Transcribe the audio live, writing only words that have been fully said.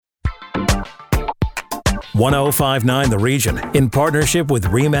1059 The Region, in partnership with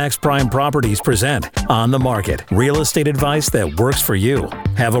RE/MAX Prime Properties, present On the Market, real estate advice that works for you.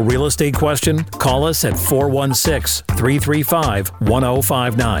 Have a real estate question? Call us at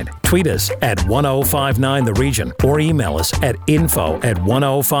 416-335-1059. Tweet us at 1059 The Region or email us at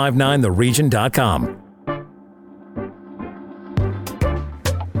info@1059theregion.com.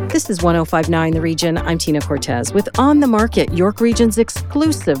 This is 1059 The Region. I'm Tina Cortez with On the Market, York Region's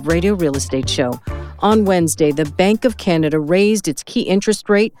exclusive radio real estate show. On Wednesday, the Bank of Canada raised its key interest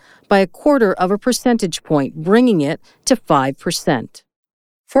rate by 1/4 percentage point, bringing it to 5%.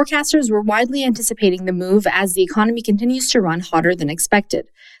 Forecasters were widely anticipating the move as the economy continues to run hotter than expected.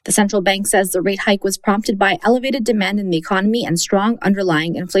 The central bank says the rate hike was prompted by elevated demand in the economy and strong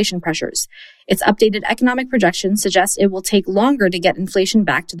underlying inflation pressures. Its updated economic projections suggest it will take longer to get inflation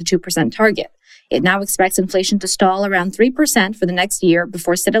back to the 2% target. It now expects inflation to stall around 3% for the next year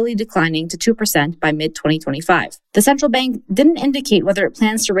before steadily declining to 2% by mid-2025. The central bank didn't indicate whether it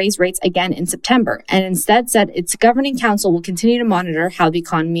plans to raise rates again in September, and instead said its governing council will continue to monitor how the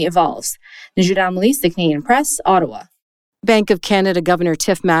economy evolves. Judd, The Canadian Press, Ottawa. Bank of Canada Governor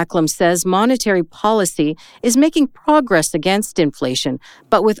Tiff Macklem says monetary policy is making progress against inflation,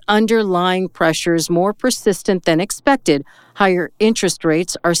 but with underlying pressures more persistent than expected, higher interest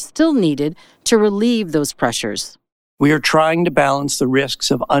rates are still needed to relieve those pressures. We are trying to balance the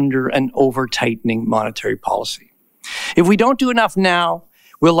risks of under and over tightening monetary policy. If we don't do enough now,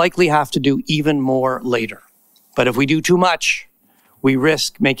 we'll likely have to do even more later. But if we do too much, we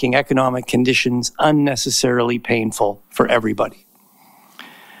risk making economic conditions unnecessarily painful for everybody.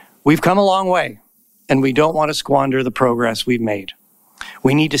 We've come a long way, and we don't want to squander the progress we've made.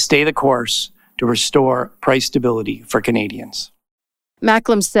 We need to stay the course to restore price stability for Canadians.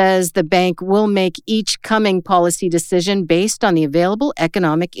 Macklem says the bank will make each coming policy decision based on the available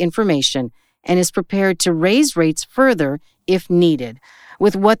economic information and is prepared to raise rates further if needed.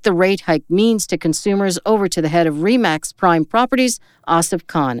 With what the rate hike means to consumers, over to the head of RE/MAX Prime Properties, Asif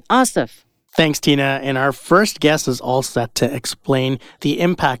Khan. Asif. Thanks, Tina. And our first guest is all set to explain the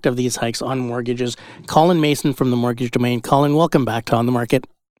impact of these hikes on mortgages. Colin Mason from the Mortgage Domain. Colin, welcome back to On the Market.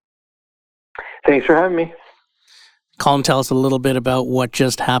 Thanks for having me. Colin, tell us a little bit about what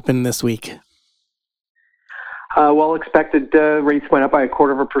just happened this week. Expected rates went up by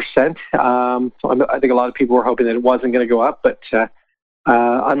 1/4%. So I think a lot of people were hoping that it wasn't going to go up, but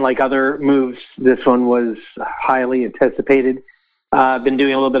unlike other moves, this one was highly anticipated. I've been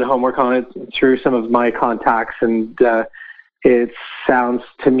doing a little bit of homework on it through some of my contacts, and it sounds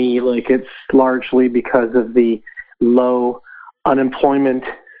to me like it's largely because of the low unemployment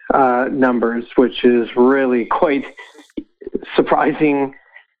numbers, which is really quite surprising.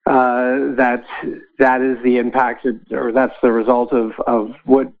 That is the impact, or that's the result of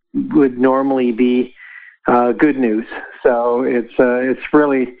what would normally be good news. So it's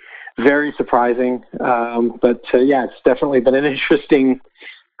really very surprising. But it's definitely been an interesting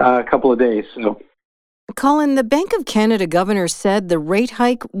couple of days. So, Colin, the Bank of Canada governor said the rate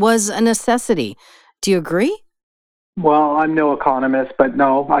hike was a necessity. Do you agree? Well, I'm no economist, but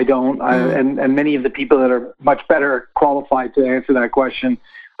no, I don't. And many of the people that are much better qualified to answer that question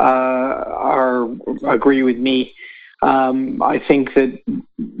agree with me. I think that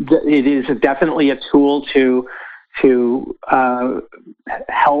it is definitely a tool to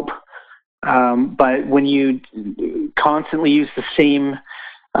help, but when you constantly use the same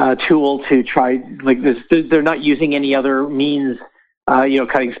tool to try, they're not using any other means.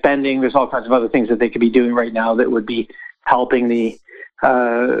 Cutting spending. There's all kinds of other things that they could be doing right now that would be helping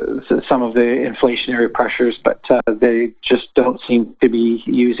some of the inflationary pressures, but they just don't seem to be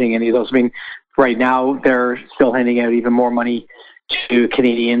using any of those. I mean, right now they're still handing out even more money to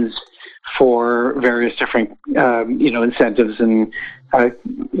Canadians for various different, incentives and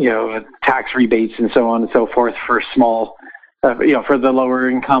tax rebates and so on and so forth for small, for the lower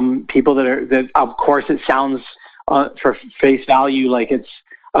income people that of course it sounds for face value like it's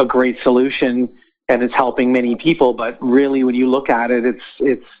a great solution and it's helping many people, but really when you look at it,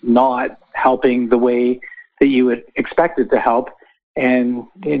 it's not helping the way that you would expect it to help. And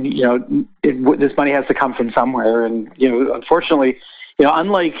this money has to come from somewhere. And unfortunately,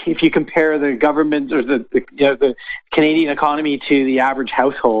 unlike if you compare the government or the Canadian economy to the average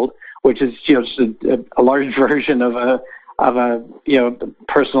household, which is just a large version of a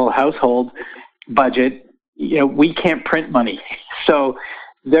personal household budget, we can't print money. So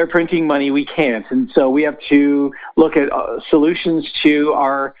they're printing money, we can't. And so we have to look at solutions to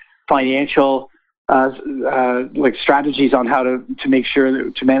our financial strategies on how to make sure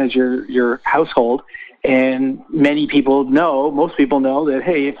to manage your household. And most people know that,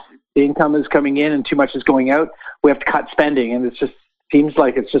 hey, the income is coming in and too much is going out, we have to cut spending. And it just seems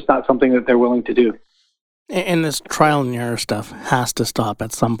like it's just not something that they're willing to do. And this trial and error stuff has to stop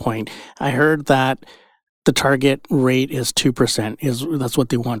at some point. I heard that the target rate is 2%. That's what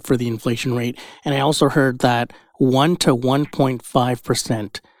they want for the inflation rate. And I also heard that 1 to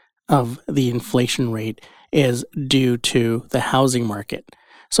 1.5% of the inflation rate is due to the housing market.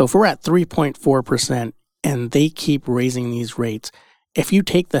 So if we're at 3.4% and they keep raising these rates, if you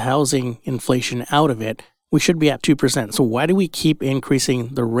take the housing inflation out of it, we should be at 2%. So why do we keep increasing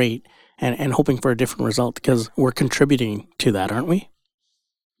the rate and hoping for a different result? Because we're contributing to that, aren't we?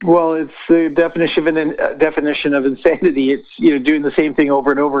 Well, it's the definition of insanity. It's doing the same thing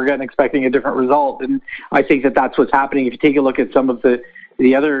over and over again, expecting a different result. And I think that that's what's happening. If you take a look at some of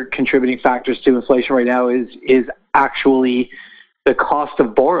the other contributing factors to inflation right now, is actually the cost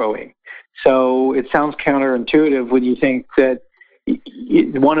of borrowing. So it sounds counterintuitive when you think that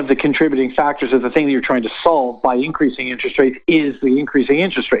one of the contributing factors of the thing that you're trying to solve by increasing interest rates is the increasing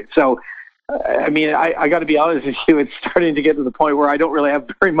interest rates. So, I mean, I got to be honest with you, it's starting to get to the point where I don't really have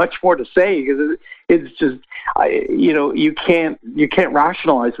very much more to say, because it's just, you can't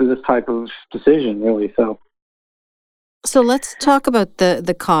rationalize with this type of decision, really. So let's talk about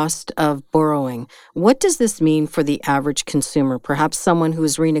the cost of borrowing. What does this mean for the average consumer? Perhaps someone who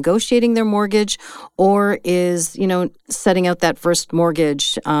is renegotiating their mortgage or is, setting out that first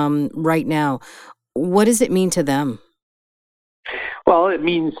mortgage right now. What does it mean to them? Well, it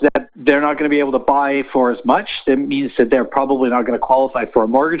means that they're not going to be able to buy for as much. It means that they're probably not going to qualify for a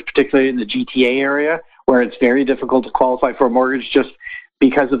mortgage, particularly in the GTA area, where it's very difficult to qualify for a mortgage just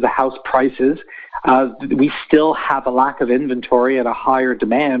because of the house prices. We still have a lack of inventory and a higher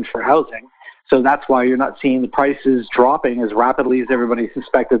demand for housing. So that's why you're not seeing the prices dropping as rapidly as everybody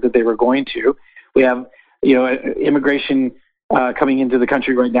suspected that they were going to. We have, immigration coming into the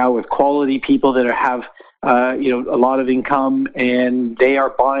country right now with quality people that have, a lot of income, and they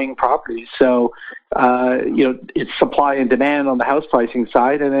are buying properties. So, it's supply and demand on the house pricing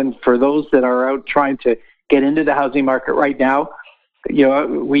side. And then for those that are out trying to get into the housing market right now,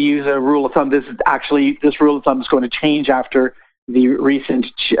 we use a rule of thumb. This rule of thumb is going to change after the recent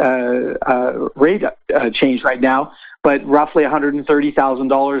rate change right now. But roughly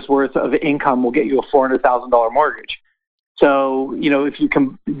 $130,000 worth of income will get you a $400,000 mortgage. So, if you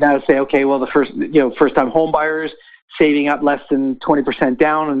can now say, okay, well, the first-time home buyers saving up less than 20%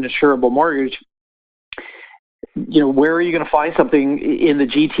 down on an insurable mortgage, where are you going to find something in the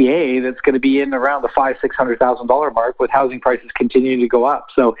GTA that's going to be in around the $500,000-$600,000 mark with housing prices continuing to go up?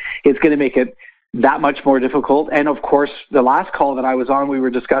 So it's going to make it that much more difficult. And of course, the last call that I was on, we were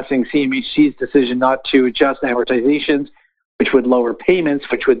discussing CMHC's decision not to adjust amortizations, which would lower payments,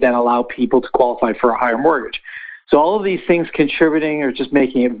 which would then allow people to qualify for a higher mortgage. So all of these things contributing are just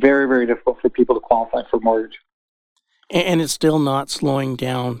making it very, very difficult for people to qualify for mortgage. And it's still not slowing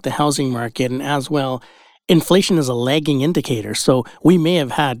down the housing market. And as well, inflation is a lagging indicator. So we may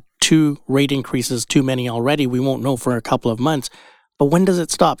have had 2 rate increases too many already. We won't know for a couple of months. But when does it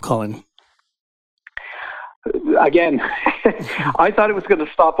stop, Colin? Again, I thought it was going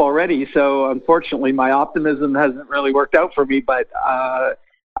to stop already. So unfortunately, my optimism hasn't really worked out for me. But,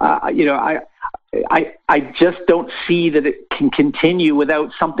 I just don't see that it can continue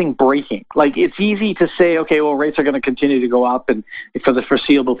without something breaking. Like, it's easy to say, okay, well, rates are going to continue to go up and for the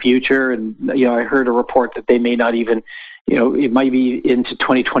foreseeable future. And, I heard a report that they may not even, it might be into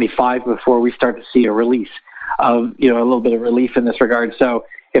 2025 before we start to see a release of, a little bit of relief in this regard. So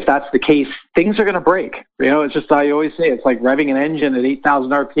if that's the case, things are going to break. It's just, I always say, it's like revving an engine at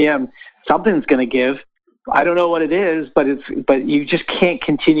 8,000 RPM. Something's going to give. I don't know what it is, but you just can't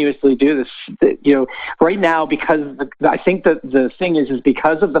continuously do this. Right now, because I think that the thing is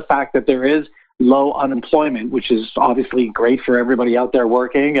because of the fact that there is low unemployment, which is obviously great for everybody out there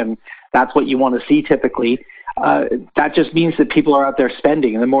working, and that's what you want to see typically. That just means that people are out there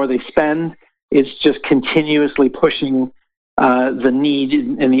spending, and the more they spend, it's just continuously pushing the need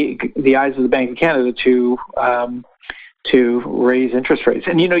in the eyes of the Bank of Canada to raise interest rates.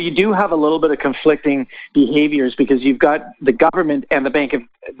 And, you do have a little bit of conflicting behaviors because you've got the government and the Bank of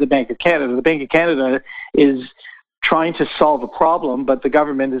Canada. The Bank of Canada is trying to solve a problem, but the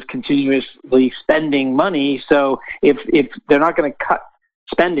government is continuously spending money. So if they're not going to cut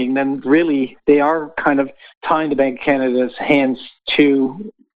spending, then really they are kind of tying the Bank of Canada's hands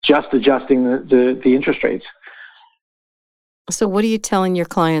to just adjusting the interest rates. So what are you telling your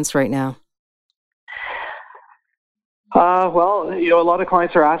clients right now? Well, a lot of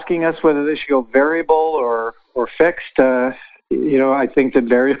clients are asking us whether they should go variable or fixed. I think that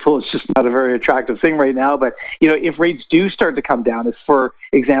variable is just not a very attractive thing right now. But, if rates do start to come down, if, for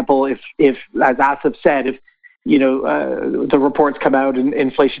example, if as Asif said, if, the reports come out and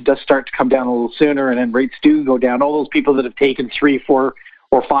inflation does start to come down a little sooner and then rates do go down, all those people that have taken 3, 4,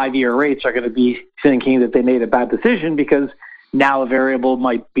 or 5-year rates are going to be thinking that they made a bad decision, because now a variable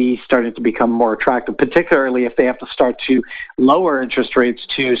might be starting to become more attractive, particularly if they have to start to lower interest rates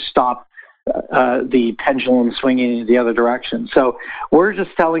to stop the pendulum swinging in the other direction. So we're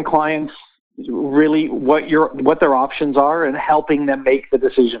just telling clients really what their options are and helping them make the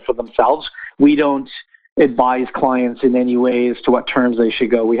decision for themselves. We don't advise clients in any way as to what terms they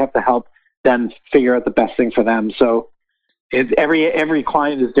should go. We have to help them figure out the best thing for them. So every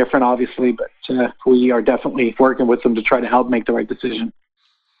client is different, obviously, but we are definitely working with them to try to help make the right decision.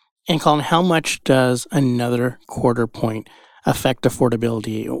 And Colin, how much does another quarter point affect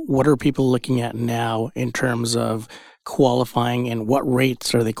affordability? What are people looking at now in terms of qualifying, and what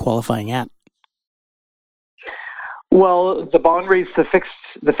rates are they qualifying at? Well, the bond rates,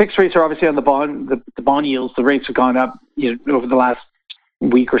 the fixed rates are obviously on the bond yields. The rates have gone up over the last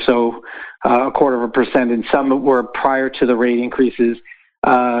week or so, 0.25%, and some were prior to the rate increases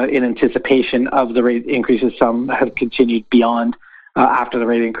in anticipation of the rate increases. Some have continued beyond after the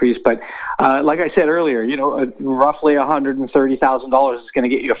rate increase. But like I said earlier, roughly $130,000 is going to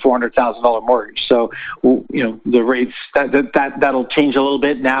get you a $400,000 mortgage. So, the rates that'll change a little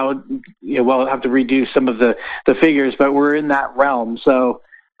bit now. We'll have to redo some of the figures, but we're in that realm. So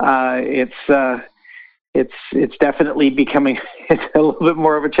it's definitely becoming it's a little bit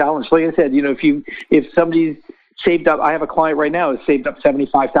more of a challenge. Like I said, if somebody's saved up, I have a client right now who's saved up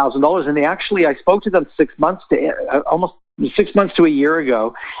 $75,000, and I spoke to them 6 months to almost 6 months to a year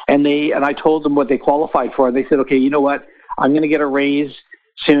ago, and I told them what they qualified for, and they said, okay, you know what, I'm going to get a raise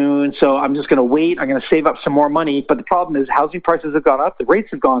soon, so I'm just going to wait. I'm going to save up some more money. But the problem is housing prices have gone up, the rates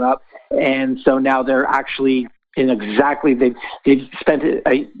have gone up, and so now they're actually they've spent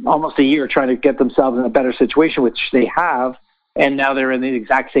almost a year trying to get themselves in a better situation, which they have, and now they're in the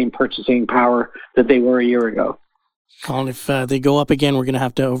exact same purchasing power that they were a year ago. Colin, if they go up again, we're going to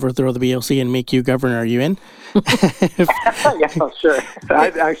have to overthrow the BLC and make you governor. Are you in? Yeah, sure.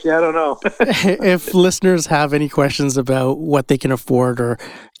 I don't know. If listeners have any questions about what they can afford or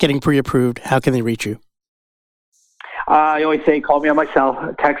getting pre-approved, how can they reach you? I always say call me on my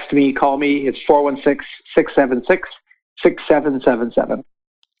cell. Text me, call me. It's 416-676-6777.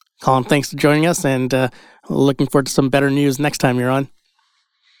 Colin, thanks for joining us, and looking forward to some better news next time you're on.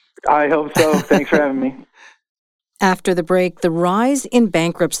 I hope so. Thanks for having me. After the break, the rise in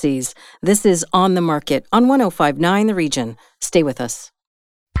bankruptcies. This is On the Market on 105.9 The Region. Stay with us.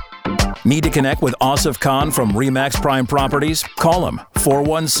 Need to connect with Asif Khan from RE/MAX Prime Properties? Call him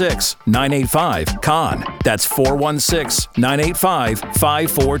 416-985-KHAN. That's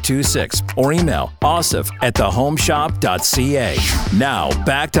 416-985-5426. Or email asif@thehomeshop.ca. Now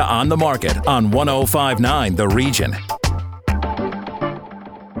back to On the Market on 105.9 The Region.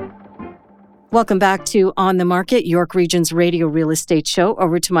 Welcome back to On the Market, York Region's radio real estate show.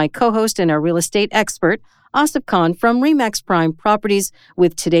 Over to my co-host and our real estate expert, Asif Khan from RE/MAX Prime Properties,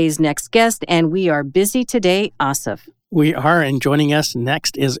 with today's next guest. And we are busy today, Asif. We are, and joining us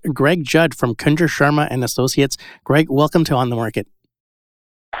next is Greg Judd from Kunjar Sharma and Associates. Greg, welcome to On the Market.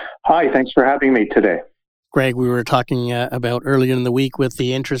 Hi, thanks for having me today. Greg, we were talking about earlier in the week with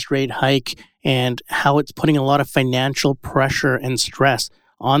the interest rate hike and how it's putting a lot of financial pressure and stress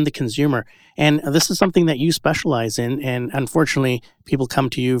on the consumer. And this is something that you specialize in. And unfortunately, people come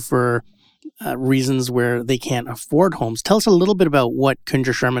to you for reasons where they can't afford homes. Tell us a little bit about what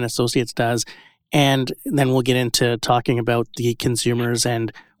Kunjar Sharma Associates does, and then we'll get into talking about the consumers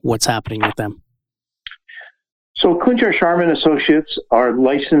and what's happening with them. So Kunjar Sharma Associates are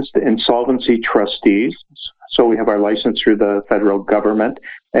licensed insolvency trustees. So we have our license through the federal government.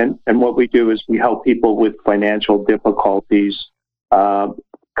 And what we do is we help people with financial difficulties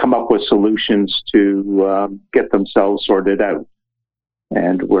come up with solutions to get themselves sorted out.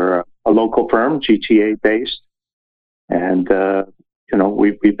 And we're a local firm, GTA based. And,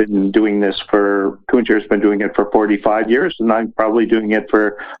 we've been doing this Kunjar's been doing it for 45 years, and I'm probably doing it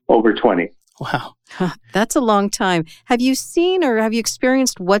for over 20. Wow. That's a long time. Have you seen or have you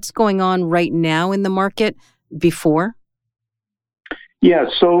experienced what's going on right now in the market before? Yeah,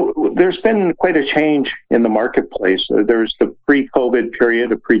 so there's been quite a change in the marketplace. There's the pre-COVID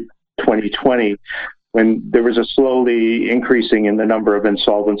period of pre-2020 when there was a slowly increasing in the number of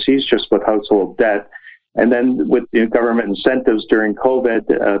insolvencies just with household debt. And then with the government incentives during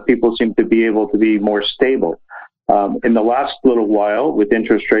COVID, people seem to be able to be more stable. In the last little while, with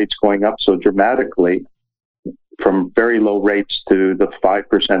interest rates going up so dramatically, from very low rates to the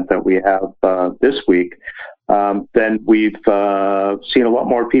 5% that we have this week, then we've seen a lot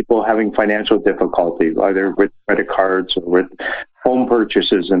more people having financial difficulties, either with credit cards or with home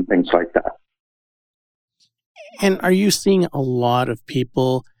purchases and things like that. And are you seeing a lot of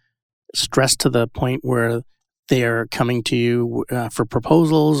people stressed to the point where they're coming to you for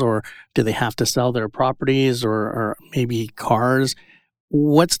proposals, or do they have to sell their properties or maybe cars?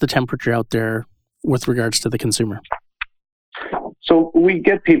 What's the temperature out there with regards to the consumer? So we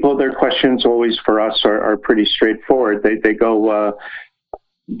get people, their questions always for us are pretty straightforward. They go,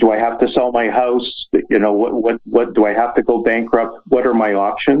 do I have to sell my house? What do I have to go bankrupt? What are my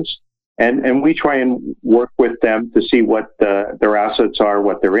options? And we try and work with them to see what their assets are,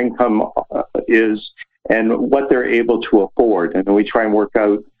 what their income is, and what they're able to afford. And then we try and work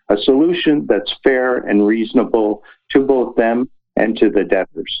out a solution that's fair and reasonable to both them and to the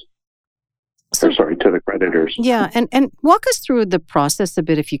debtors. To the creditors. Yeah, and walk us through the process a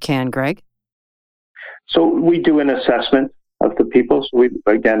bit if you can, Greg. So we do an assessment of the people. So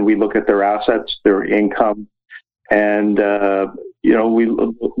we look at their assets, their income, and we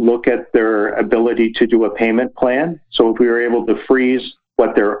look at their ability to do a payment plan. So if we were able to freeze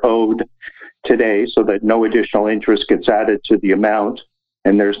what they're owed today so that no additional interest gets added to the amount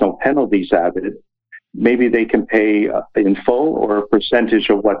and there's no penalties added, maybe they can pay in full or a percentage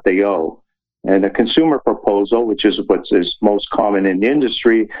of what they owe. And a consumer proposal, which is what is most common in the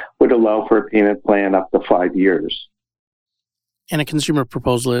industry, would allow for a payment plan up to 5 years. And a consumer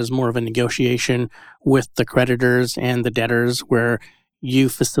proposal is more of a negotiation with the creditors and the debtors where you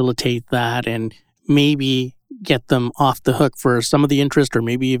facilitate that and maybe get them off the hook for some of the interest or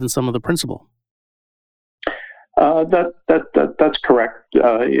maybe even some of the principal. That's correct.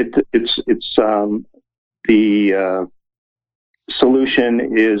 The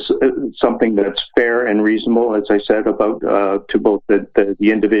solution is something that's fair and reasonable, as I said, about to both the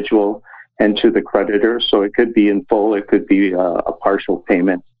individual and to the creditor. So it could be in full, it could be a partial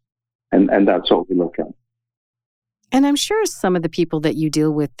payment, and that's what we look at. And I'm sure some of the people that you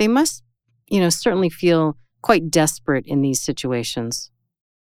deal with, they must, certainly feel quite desperate in these situations.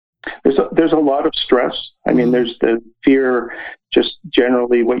 There's a lot of stress. I mean, there's the fear, just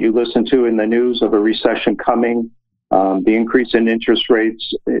generally what you listen to in the news of a recession coming. The increase in interest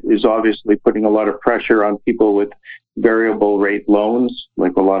rates is obviously putting a lot of pressure on people with variable rate loans,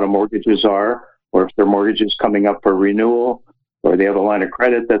 like a lot of mortgages are, or if their mortgage is coming up for renewal, or they have a line of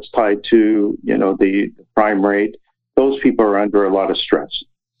credit that's tied to, the prime rate. Those people are under a lot of stress.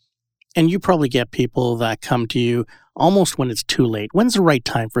 And you probably get people that come to you almost when it's too late. When's the right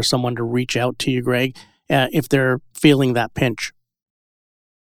time for someone to reach out to you, Greg, if they're feeling that pinch?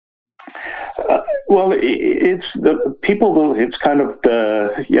 Well, it's the people. It's kind of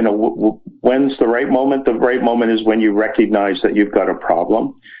when's the right moment? The right moment is when you recognize that you've got a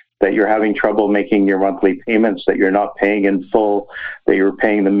problem, that you're having trouble making your monthly payments, that you're not paying in full, that you're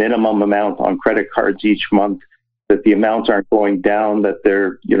paying the minimum amount on credit cards each month, that the amounts aren't going down, that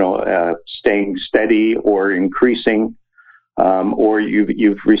they're staying steady or increasing, or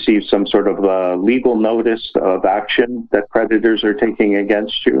you've received some sort of legal notice of action that creditors are taking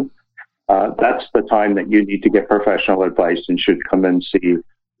against you. That's the time that you need to get professional advice and should come and see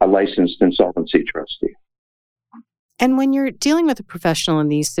a licensed insolvency trustee. And when you're dealing with a professional in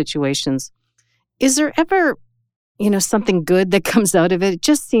these situations, is there ever, something good that comes out of it? It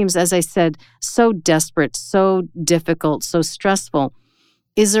just seems, as I said, so desperate, so difficult, so stressful.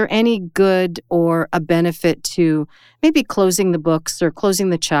 Is there any good or a benefit to maybe closing the books or closing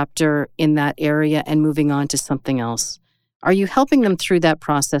the chapter in that area and moving on to something else? Are you helping them through that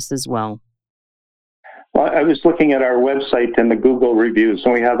process as well? Well, I was looking at our website and the Google reviews,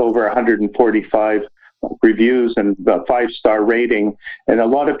 and we have over 145 reviews and a 5-star rating. And a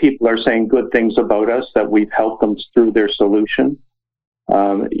lot of people are saying good things about us, that we've helped them through their solution.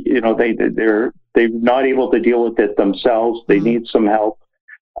 They're not able to deal with it themselves. They need some help.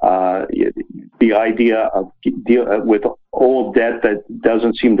 The idea of with old debt that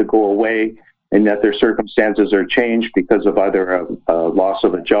doesn't seem to go away, and that their circumstances are changed because of either a loss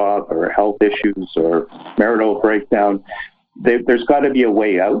of a job or health issues or marital breakdown. There's got to be a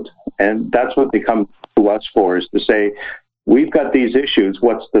way out, and that's what they come to us for, is to say, we've got these issues,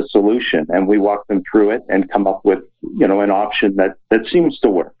 what's the solution? And we walk them through it and come up with, an option that seems to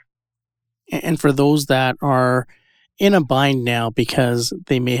work. And for those that are in a bind now because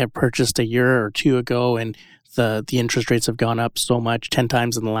they may have purchased a year or two ago and the interest rates have gone up so much, 10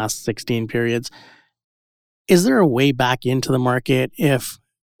 times in the last 16 periods. Is there a way back into the market if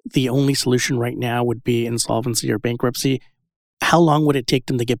the only solution right now would be insolvency or bankruptcy? How long would it take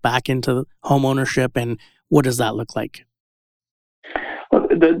them to get back into home ownership, and what does that look like? Well,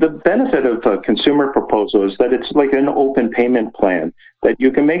 the benefit of a consumer proposal is that it's like an open payment plan, that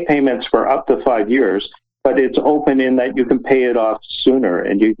you can make payments for up to 5 years, but it's open in that you can pay it off sooner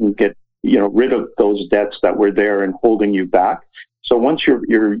and you can get rid of those debts that were there and holding you back. So once you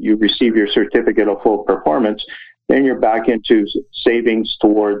receive your certificate of full performance, then you're back into savings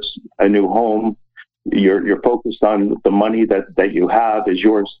towards a new home. You're focused on the money that you have is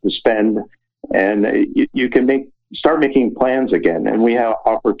yours to spend, and you can start making plans again. And we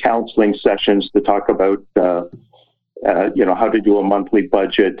offer counseling sessions to talk about how to do a monthly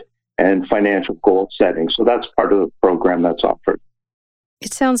budget and financial goal setting. So that's part of the program that's offered.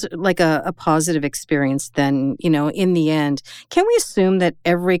 It sounds like a positive experience then, in the end. Can we assume that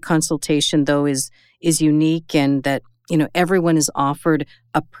every consultation, though, is unique and that, everyone is offered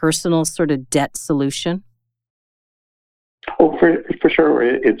a personal sort of debt solution? Oh, for sure.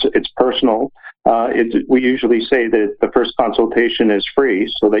 It's personal. We usually say that the first consultation is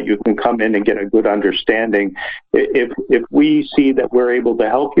free so that you can come in and get a good understanding. If we see that we're able to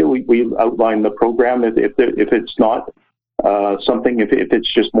help you, we outline the program. If it's not something, if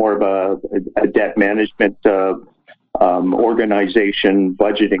it's just more of a debt management organization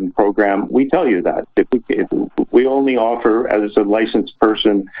budgeting program, we tell you that. If we only offer, as a licensed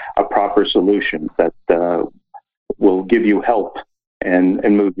person, a proper solution that will give you help and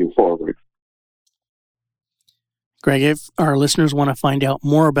move you forward. Greg, if our listeners want to find out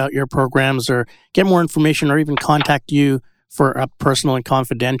more about your programs or get more information or even contact you for a personal and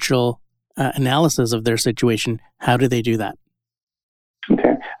confidential analysis of their situation, how do they do that?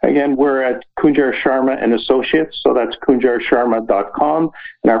 Okay. Again, we're at Kunjar Sharma and Associates, so that's kunjarsharma.com,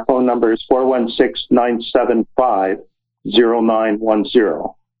 and our phone number is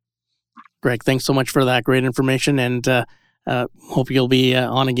 416-975-0910. Greg, thanks so much for that great information, and hope you'll be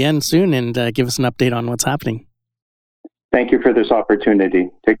on again soon and give us an update on what's happening. Thank you for this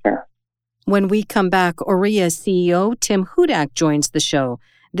opportunity. Take care. When we come back, OREA CEO Tim Hudak joins the show.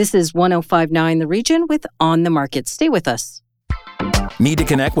 This is 105.9 The Region with On the Market. Stay with us. Need to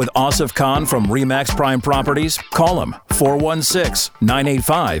connect with Asif Khan from RE/MAX Prime Properties? Call him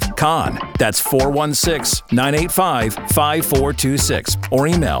 416-985-KHAN. That's 416-985-5426. Or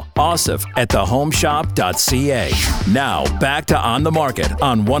email asif@thehomeshop.ca. Now back to On the Market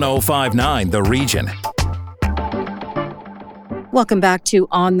on 105.9 The Region. Welcome back to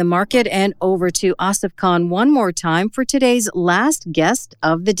On the Market and over to Asif Khan one more time for today's last guest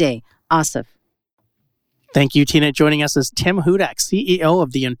of the day. Asif. Thank you, Tina. Joining us is Tim Hudak, CEO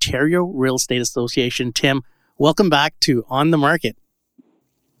of the Ontario Real Estate Association. Tim, welcome back to On the Market.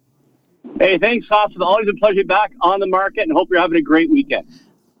 Hey, thanks, Asif. Always a pleasure back on the market, and hope you're having a great weekend.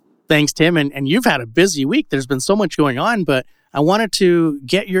 Thanks, Tim. And you've had a busy week. There's been so much going on, but I wanted to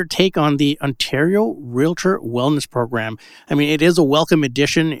get your take on the Ontario Realtor Wellness Program. I mean, it is a welcome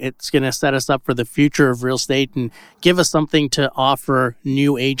addition. It's going to set us up for the future of real estate and give us something to offer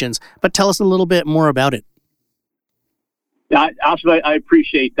new agents. But tell us a little bit more about it. Absolutely, I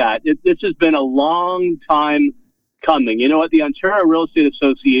appreciate that. This has been a long time coming. You know what? The Ontario Real Estate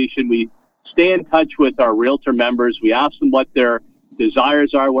Association, we stay in touch with our realtor members. We ask them what their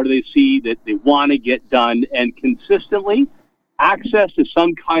desires are, what do they see that they want to get done, and consistently access to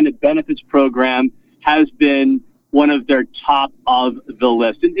some kind of benefits program has been one of their top of the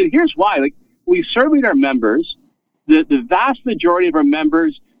list. And here's why. We surveyed our members. The vast majority of our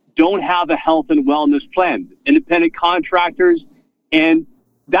members don't have a health and wellness plan, independent contractors, and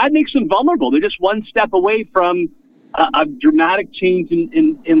that makes them vulnerable. They're just one step away from a dramatic change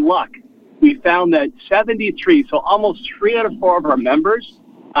in luck. We found that 73, so almost 3 out of 4 of our members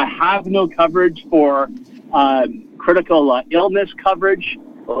have no coverage for critical illness coverage.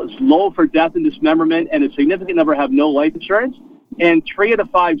 It's low for death and dismemberment, and a significant number have no life insurance, and 3 out of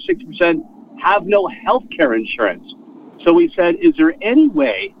 5, 60% have no health care insurance. So we said, is there any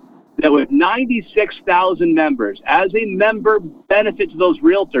way that with 96,000 members, as a member benefit to those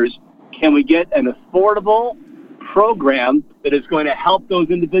realtors, can we get an affordable program that is going to help those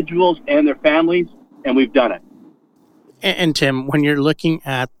individuals and their families? And we've done it. And Tim, when you're looking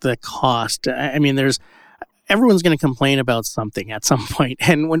at the cost, I mean, everyone's going to complain about something at some point.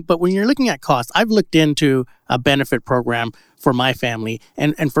 But when you're looking at cost, I've looked into a benefit program for my family,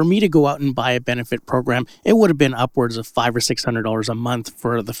 and for me to go out and buy a benefit program, it would have been upwards of $500 or $600 a month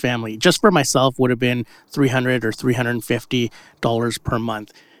for the family. Just for myself would have been $300 or $350 per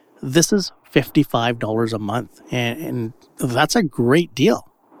month. This is $55 a month, and that's a great deal.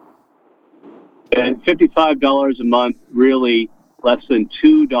 And $55 a month, really less than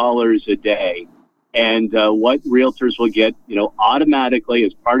 $2 a day. And what realtors will get, automatically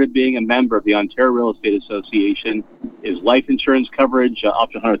as part of being a member of the Ontario Real Estate Association is life insurance coverage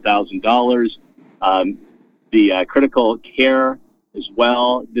up to $100,000, the critical care as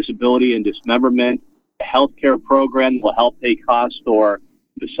well, disability and dismemberment, a healthcare program will help pay costs for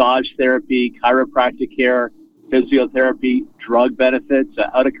massage therapy, chiropractic care, physiotherapy, drug benefits,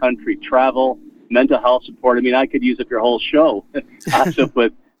 out-of-country travel, mental health support. I mean, I could use up your whole show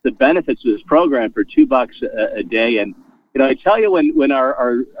with the benefits of this program for $2 a day. And, I tell you, when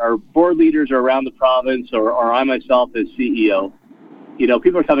our board leaders are around the province or I myself as CEO,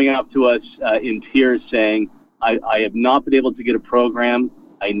 people are coming up to us in tears saying, I have not been able to get a program.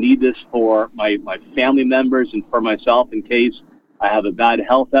 I need this for my family members and for myself in case I have a bad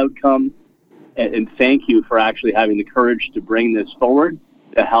health outcome. And thank you for actually having the courage to bring this forward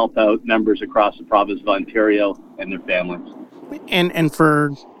to help out members across the province of Ontario and their families. And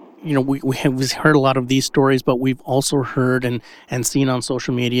for, we've heard a lot of these stories, but we've also heard and seen on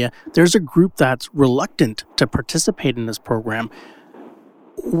social media, there's a group that's reluctant to participate in this program.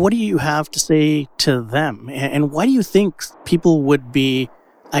 What do you have to say to them? And why do you think people would be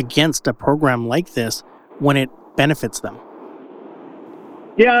against a program like this when it benefits them?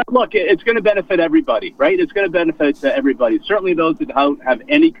 Yeah, look, it's going to benefit everybody, right? It's going to benefit everybody. Certainly those that don't have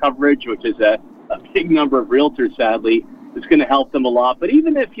any coverage, which is a big number of realtors, sadly, it's going to help them a lot. But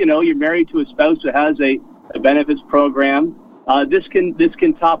even if, you're married to a spouse who has a benefits program, this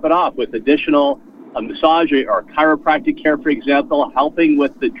can top it off with additional massage or chiropractic care, for example, helping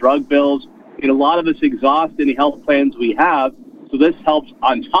with the drug bills. A lot of us exhaust any health plans we have. So this helps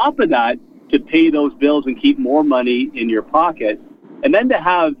on top of that to pay those bills and keep more money in your pocket. And then to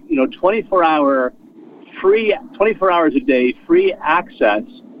have, 24 hours a day, free access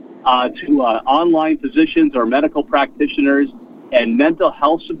to online physicians or medical practitioners and mental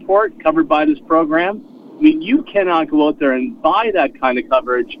health support covered by this program. I mean, you cannot go out there and buy that kind of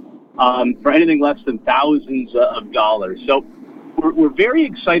coverage for anything less than thousands of dollars. So we're very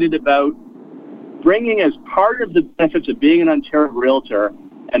excited about bringing as part of the benefits of being an Ontario Realtor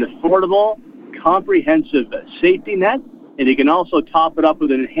an affordable, comprehensive safety net. And you can also top it up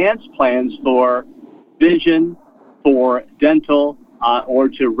with enhanced plans for vision, for dental, or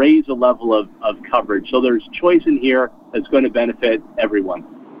to raise a level of coverage. So there's choice in here that's going to benefit everyone.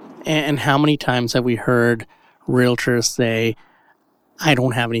 And how many times have we heard realtors say, I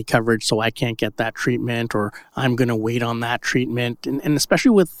don't have any coverage, so I can't get that treatment, or I'm going to wait on that treatment? And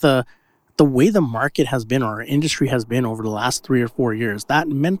especially with the way the market has been, or our industry has been over the last 3 or 4 years, that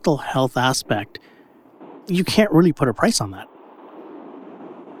mental health aspect, you can't really put a price on that.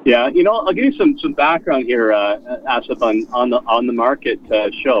 Yeah, I'll give you some background here, Asif, on the market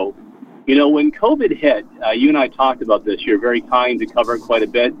show. When COVID hit, you and I talked about this. You're very kind to cover it quite a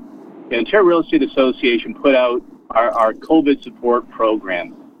bit. The Ontario Real Estate Association put out our COVID support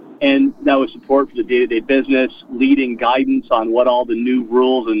program. And that was support for the day-to-day business, leading guidance on what all the new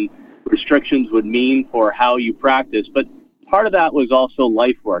rules and restrictions would mean for how you practice. But part of that was also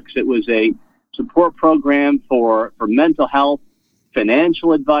LifeWorks. It was a support program for mental health,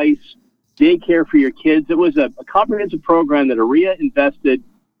 financial advice, daycare for your kids. It was a comprehensive program that OREA invested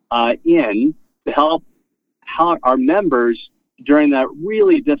in to help our members during that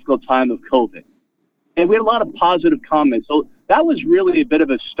really difficult time of COVID. And we had a lot of positive comments. So that was really a bit of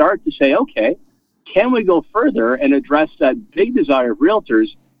a start to say, okay, can we go further and address that big desire of realtors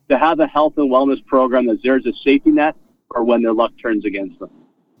to have a health and wellness program that there's a safety net for when their luck turns against them?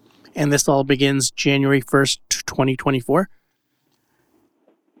 And this all begins January 1st, 2024?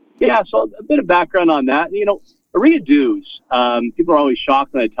 Yeah, so a bit of background on that. OREA dues, people are always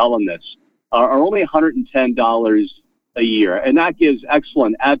shocked when I tell them this, are only $110 a year. And that gives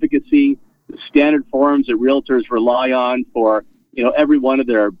excellent advocacy, the standard forms that realtors rely on for, every one of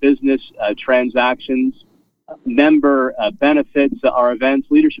their business transactions, member benefits, our events,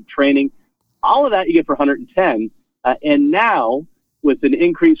 leadership training, all of that you get for $110. And now, with an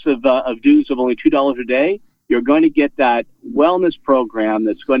increase of dues of only $2 a day, you're going to get that wellness program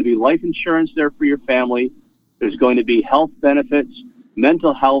that's going to be life insurance there for your family. There's going to be health benefits,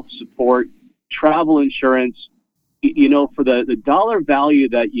 mental health support, travel insurance. For the dollar value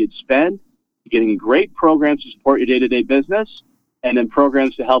that you'd spend, you're getting great programs to support your day-to-day business, and then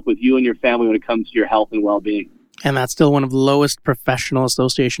programs to help with you and your family when it comes to your health and well-being. And that's still one of the lowest professional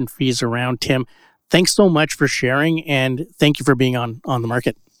association fees around. Tim, thanks so much for sharing, and thank you for being on the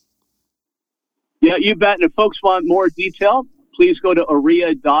market. Yeah, you bet. And if folks want more detail, please go to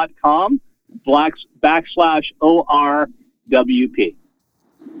OREA.com/ORWP.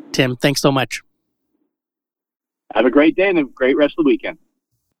 Tim, thanks so much. Have a great day and a great rest of the weekend.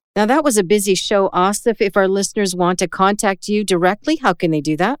 Now, that was a busy show, Asif. If our listeners want to contact you directly, how can they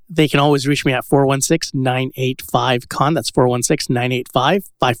do that? They can always reach me at 416-985-CON. That's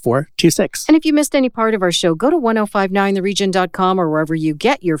 416-985-5426. And if you missed any part of our show, go to 1059theregion.com or wherever you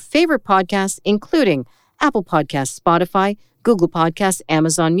get your favorite podcasts, including Apple Podcasts, Spotify, Google Podcasts,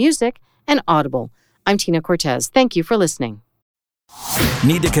 Amazon Music, and Audible. I'm Tina Cortez. Thank you for listening.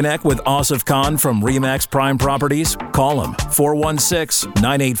 Need to connect with Asif Khan from RE/MAX Prime Properties? Call him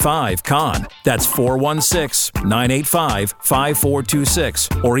 416-985-KHAN. That's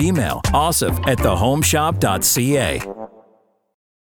 416-985-5426. Or email asif@thehomeshop.ca.